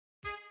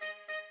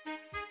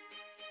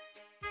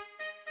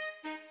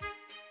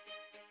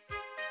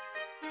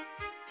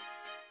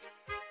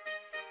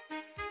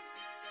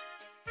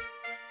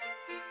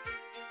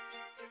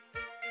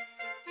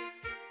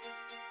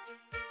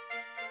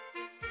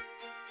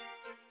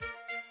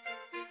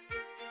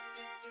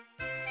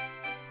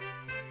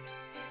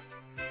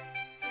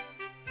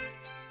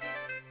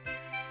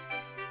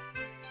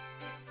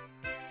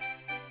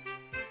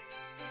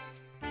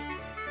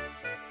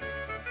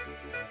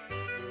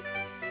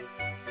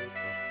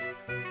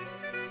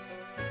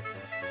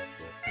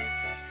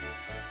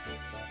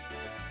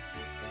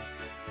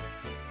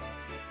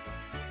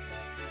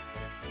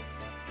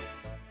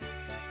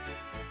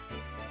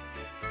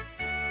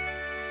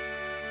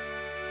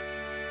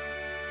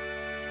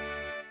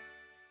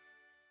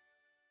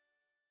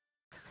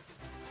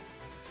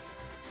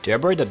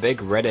Deborah the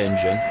big red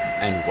engine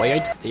and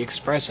Wyatt the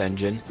express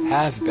engine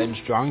have been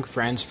strong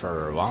friends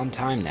for a long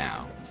time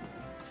now.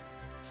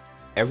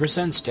 Ever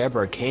since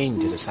Deborah came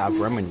to the South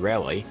Roman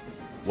Railway,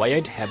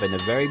 Wyatt had been a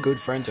very good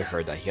friend to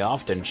her that he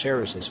often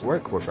shares his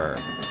work with her,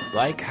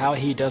 like how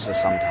he does it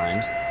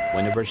sometimes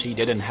whenever she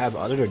didn't have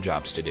other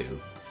jobs to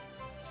do.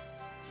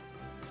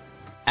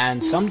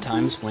 And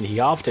sometimes when he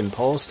often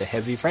pulls the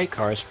heavy freight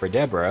cars for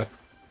Deborah,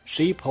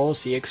 she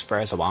pulls the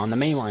express along the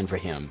main line for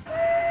him.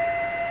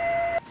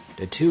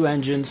 The two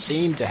engines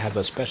seem to have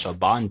a special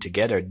bond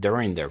together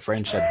during their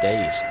friendship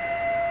days.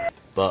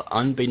 But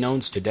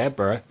unbeknownst to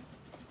Deborah,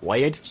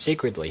 Wyatt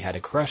secretly had a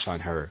crush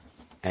on her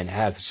and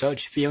have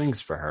such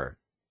feelings for her,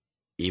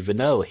 even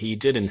though he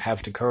didn't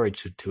have the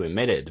courage to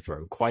admit it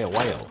for quite a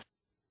while.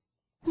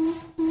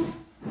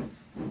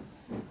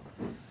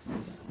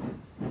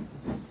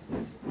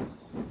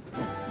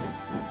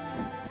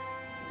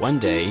 One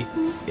day,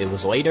 it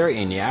was later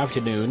in the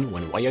afternoon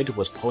when Wyatt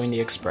was pulling the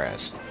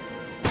express,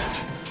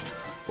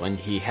 when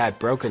he had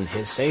broken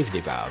his safety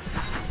valve.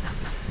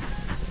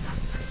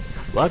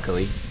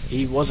 Luckily,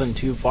 he wasn't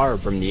too far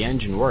from the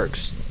engine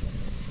works,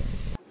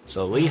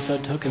 so Lisa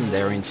took him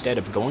there instead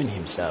of going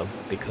himself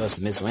because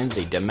Miss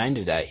Lindsay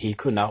demanded that he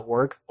could not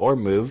work or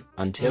move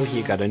until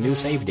he got a new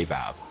safety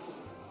valve.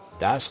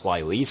 That's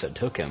why Lisa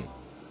took him.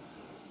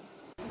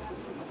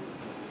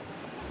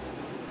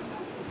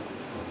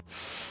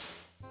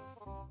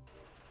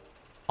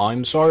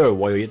 I'm sorry,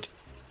 Wyatt,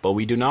 but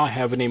we do not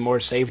have any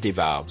more safety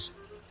valves.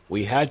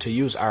 We had to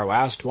use our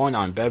last one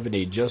on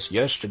Beverly just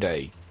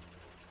yesterday.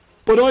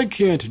 But I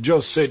can't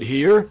just sit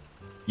here.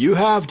 You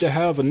have to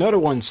have another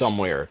one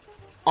somewhere.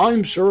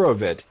 I'm sure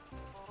of it.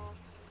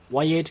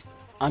 Wyatt,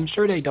 I'm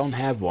sure they don't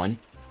have one.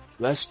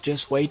 Let's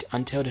just wait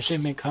until the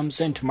shipment comes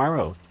in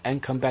tomorrow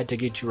and come back to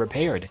get you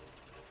repaired.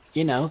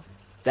 You know,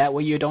 that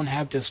way you don't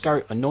have to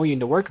start annoying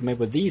the workmen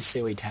with these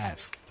silly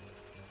tasks.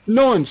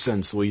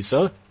 Nonsense,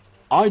 Lisa.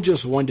 I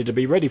just wanted to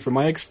be ready for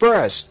my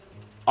express.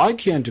 I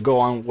can't go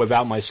on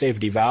without my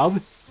safety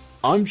valve.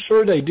 I'm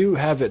sure they do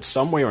have it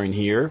somewhere in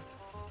here.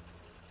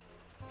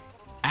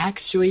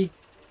 Actually,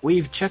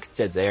 we've checked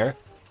it there,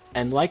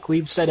 and like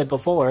we've said it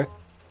before,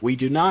 we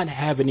do not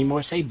have any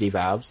more safety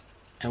valves,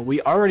 and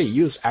we already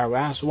used our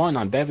last one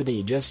on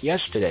Beverly just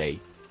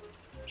yesterday.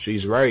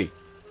 She's right.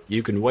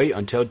 You can wait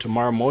until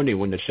tomorrow morning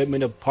when the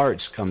shipment of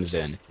parts comes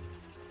in.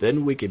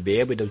 Then we could be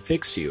able to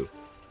fix you.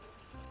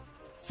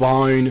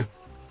 Fine.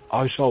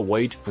 I shall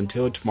wait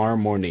until tomorrow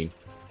morning.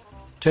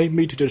 Take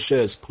me to the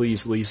sheds,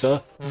 please,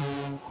 Lisa.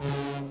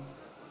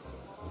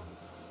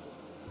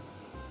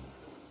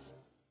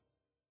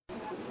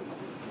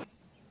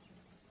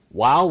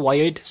 While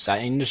Wyatt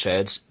sat in the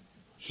sheds,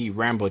 he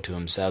rambled to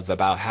himself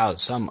about how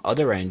some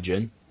other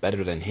engine,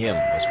 better than him,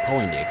 was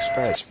pulling the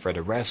express for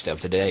the rest of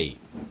the day.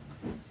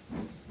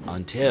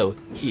 Until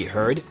he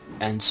heard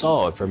and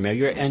saw a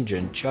familiar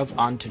engine shove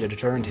onto the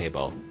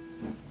turntable.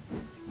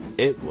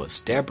 It was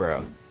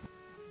Deborah.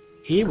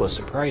 He was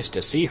surprised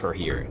to see her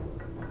here.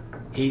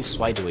 He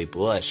slightly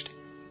blushed,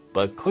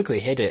 but quickly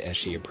hid it as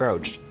she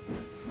approached.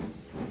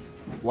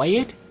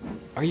 Wyatt,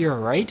 are you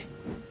alright?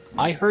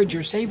 I heard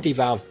your safety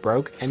valve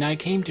broke and I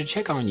came to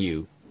check on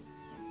you.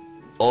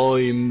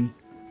 I'm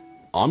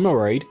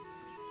alright,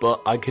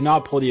 but I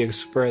cannot pull the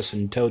express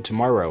until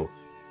tomorrow,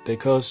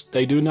 because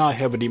they do not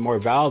have any more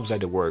valves at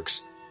the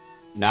works.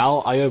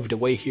 Now I have to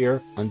wait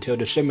here until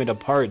the shipment of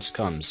parts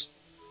comes.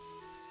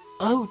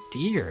 Oh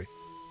dear.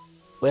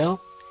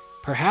 Well,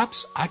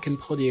 perhaps I can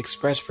pull the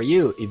express for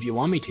you if you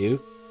want me to.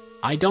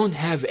 I don't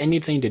have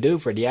anything to do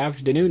for the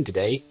afternoon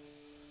today.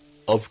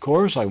 Of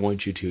course I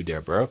want you to,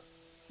 Deborah.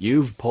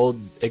 You've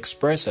pulled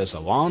expresses a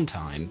long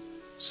time,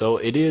 so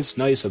it is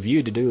nice of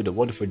you to do the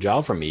wonderful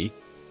job for me.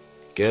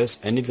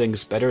 Guess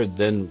anything's better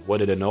than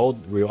what an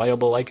old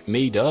reliable like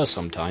me does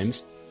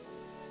sometimes.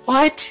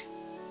 What?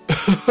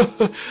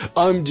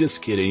 I'm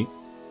just kidding.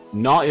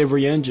 Not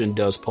every engine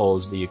does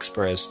pulls the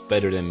express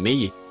better than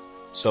me.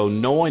 So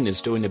no one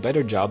is doing a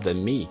better job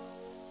than me.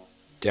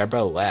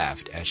 Deborah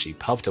laughed as she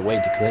puffed away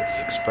to collect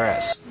the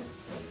express.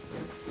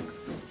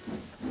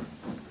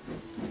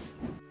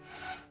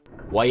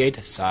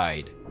 Wyatt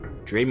sighed,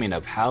 dreaming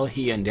of how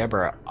he and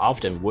Deborah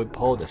often would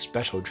pull the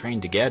special train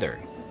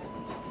together.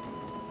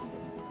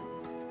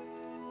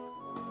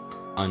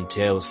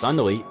 Until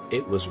suddenly,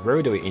 it was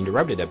rudely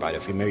interrupted by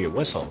the familiar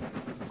whistle.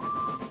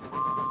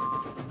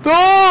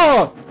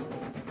 Ah!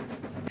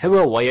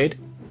 Hello, Wyatt.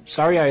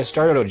 Sorry I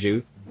startled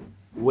you.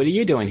 What are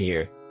you doing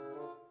here?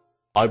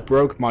 I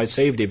broke my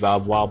safety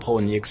valve while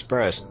pulling the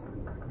express,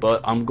 but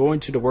I'm going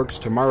to the works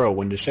tomorrow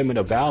when the shipment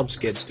of valves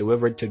gets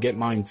delivered to get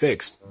mine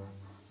fixed.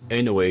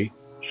 Anyway,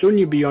 shouldn't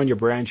you be on your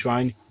branch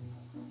line?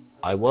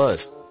 I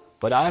was,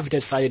 but I've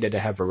decided to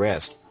have a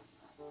rest.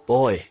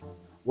 Boy,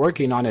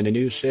 working on the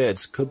new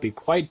sheds could be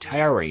quite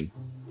tiring,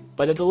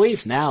 but at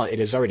least now it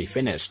is already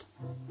finished.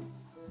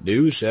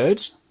 New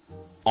sheds?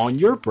 On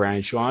your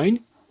branch line?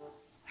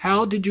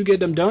 How did you get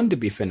them done to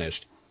be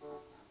finished?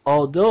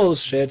 All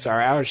those sheds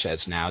are our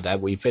sheds now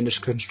that we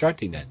finished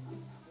constructing them.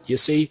 You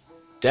see,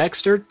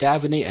 Dexter,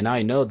 Daphne, and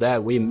I know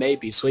that we may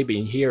be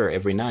sleeping here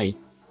every night,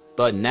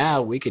 but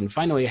now we can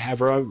finally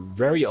have our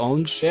very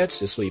own sheds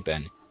to sleep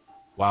in,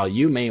 while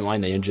you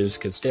mainline engines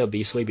could still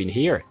be sleeping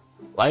here,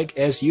 like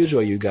as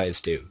usual you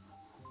guys do.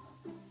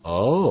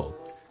 Oh,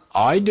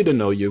 I didn't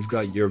know you've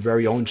got your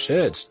very own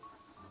sheds.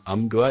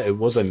 I'm glad it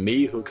wasn't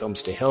me who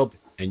comes to help,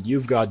 and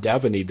you've got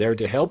Daphne there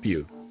to help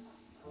you.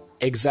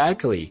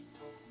 Exactly.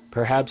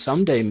 Perhaps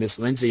someday Miss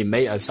Lindsay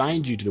may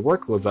assign you to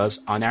work with us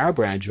on our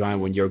branch line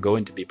when you're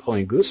going to be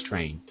pulling goods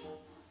train.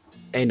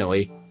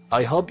 Anyway,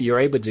 I hope you're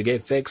able to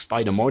get fixed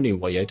by the morning,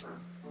 Wyatt.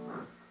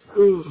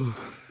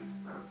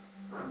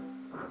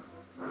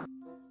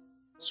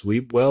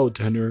 Sleep well,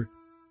 Tanner.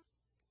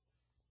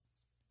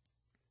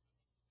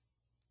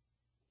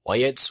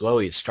 Wyatt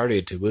slowly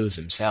started to lose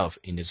himself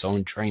in his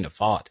own train of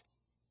thought.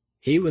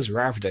 He was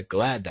rather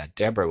glad that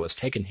Deborah was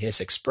taking his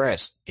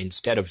express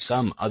instead of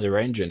some other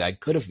engine that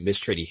could have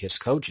mistreated his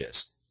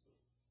coaches.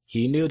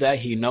 He knew that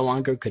he no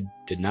longer could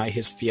deny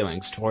his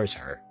feelings towards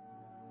her.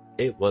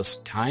 It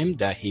was time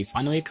that he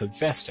finally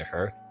confessed to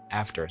her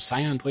after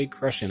silently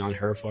crushing on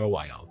her for a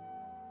while.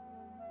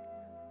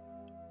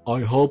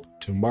 I hope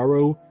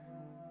tomorrow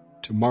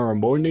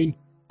morning,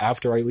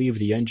 after I leave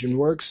the engine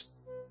works,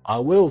 I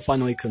will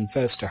finally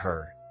confess to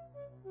her.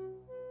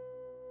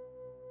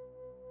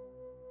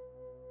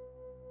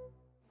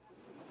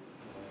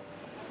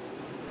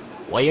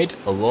 Wyatt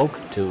awoke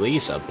to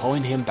Lisa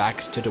pulling him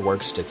back to the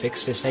works to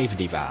fix the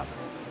safety valve.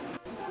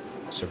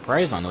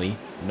 Surprisingly,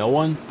 no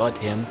one but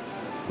him,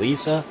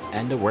 Lisa,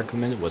 and the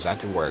workman was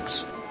at the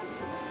works.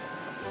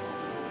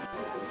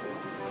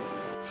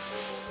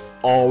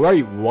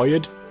 Alright,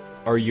 Wyatt,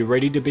 are you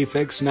ready to be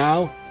fixed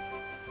now?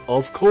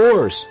 Of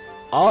course!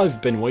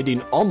 I've been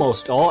waiting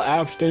almost all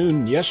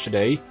afternoon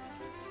yesterday.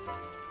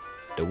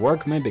 The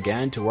workman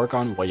began to work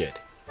on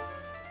Wyatt.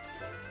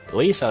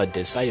 Lisa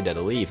decided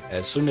to leave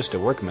as soon as the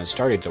workmen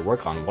started to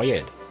work on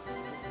Wyatt.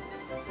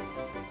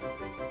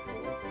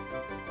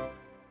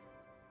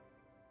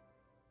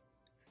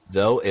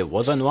 Though it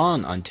wasn't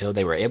long until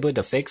they were able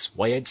to fix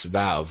Wyatt's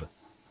valve.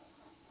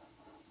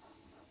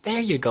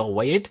 There you go,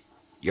 Wyatt.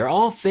 You're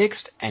all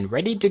fixed and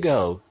ready to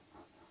go.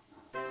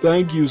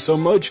 Thank you so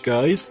much,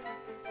 guys.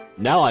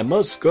 Now I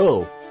must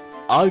go.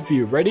 I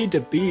feel ready to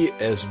be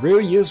as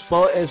real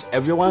useful as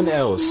everyone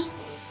else.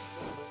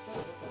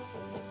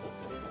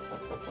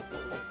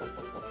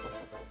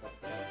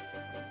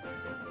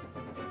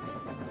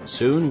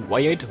 Soon,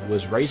 Wyatt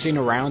was racing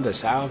around the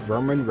South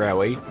Vermont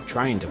Railway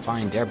trying to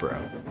find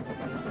Deborah.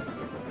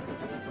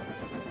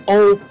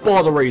 Oh,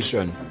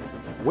 botheration!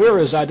 Where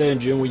is that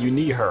engine when you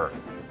need her?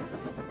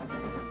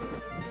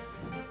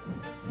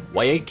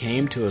 Wyatt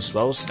came to a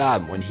slow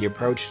stop when he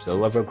approached the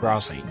level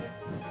crossing.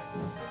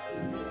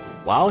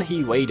 While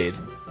he waited,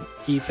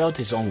 he felt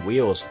his own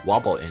wheels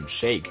wobble and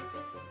shake.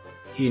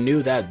 He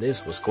knew that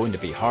this was going to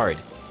be hard,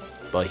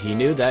 but he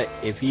knew that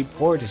if he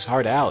poured his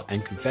heart out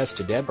and confessed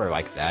to Deborah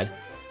like that,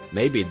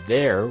 maybe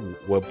there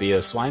would be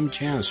a slim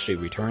chance she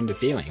returned the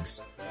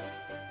feelings.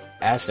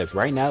 As if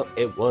right now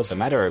it was a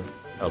matter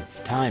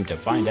of time to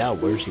find out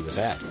where she was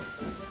at.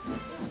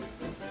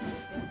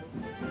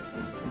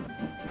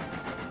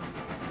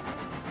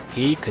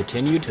 He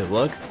continued to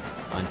look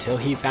until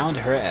he found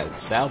her at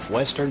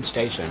Southwestern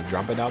Station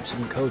dropping off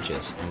some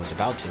coaches and was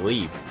about to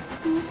leave.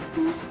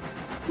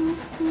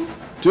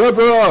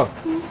 Deborah!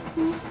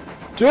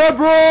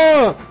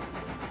 Deborah!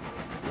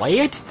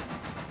 Wyatt?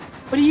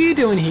 What are you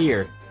doing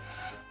here?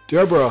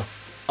 Deborah,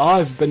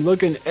 I've been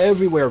looking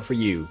everywhere for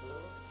you.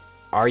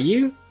 Are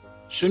you?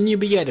 Shouldn't you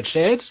be at the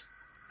sheds?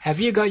 Have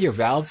you got your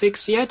valve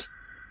fixed yet?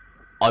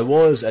 I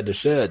was at the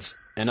sheds,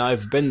 and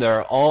I've been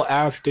there all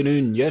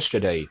afternoon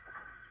yesterday.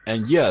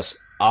 And yes,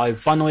 I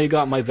finally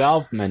got my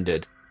valve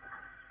mended.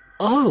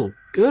 Oh,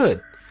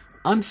 good.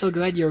 I'm so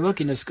glad you're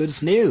looking as good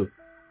as new.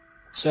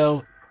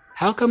 So,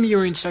 how come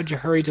you're in such a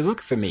hurry to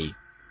look for me?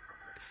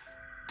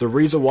 The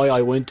reason why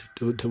I went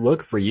to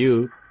look for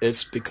you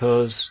is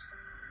because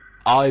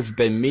I've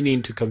been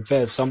meaning to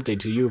confess something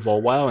to you for a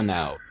while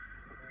now.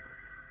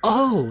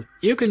 Oh,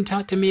 you can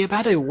talk to me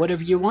about it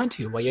whatever you want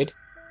to, Wyatt.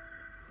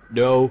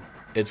 No,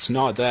 it's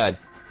not that.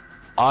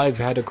 I've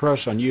had a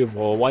crush on you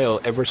for a while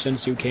ever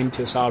since you came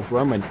to South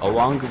Vermont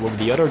along with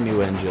the other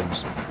new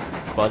engines.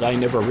 But I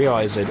never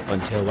realized it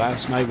until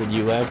last night when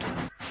you left,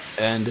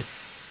 and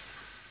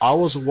I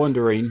was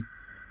wondering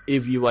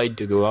if you'd like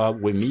to go out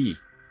with me.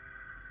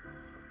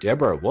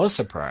 Deborah was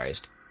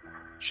surprised.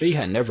 She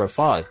had never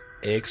thought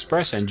an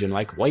express engine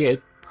like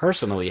Wyatt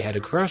personally had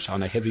a crush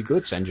on a heavy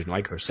goods engine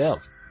like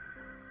herself.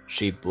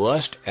 She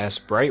blushed as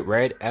bright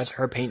red as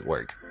her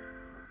paintwork.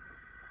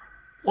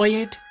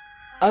 Wyatt,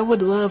 I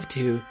would love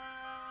to.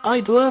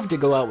 I'd love to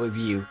go out with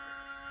you.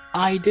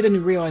 I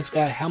didn't realize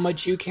that how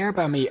much you care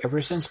about me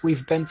ever since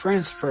we've been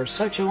friends for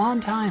such a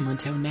long time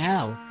until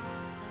now.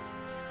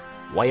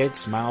 Wyatt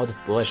smiled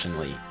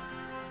blushingly.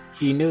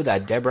 He knew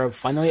that Deborah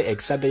finally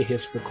accepted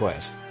his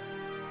request.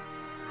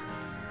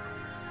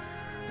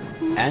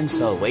 And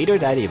so later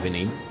that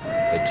evening,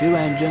 the two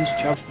engines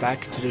chuffed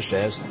back to the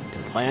sheds to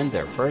plan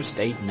their first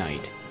date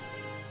night.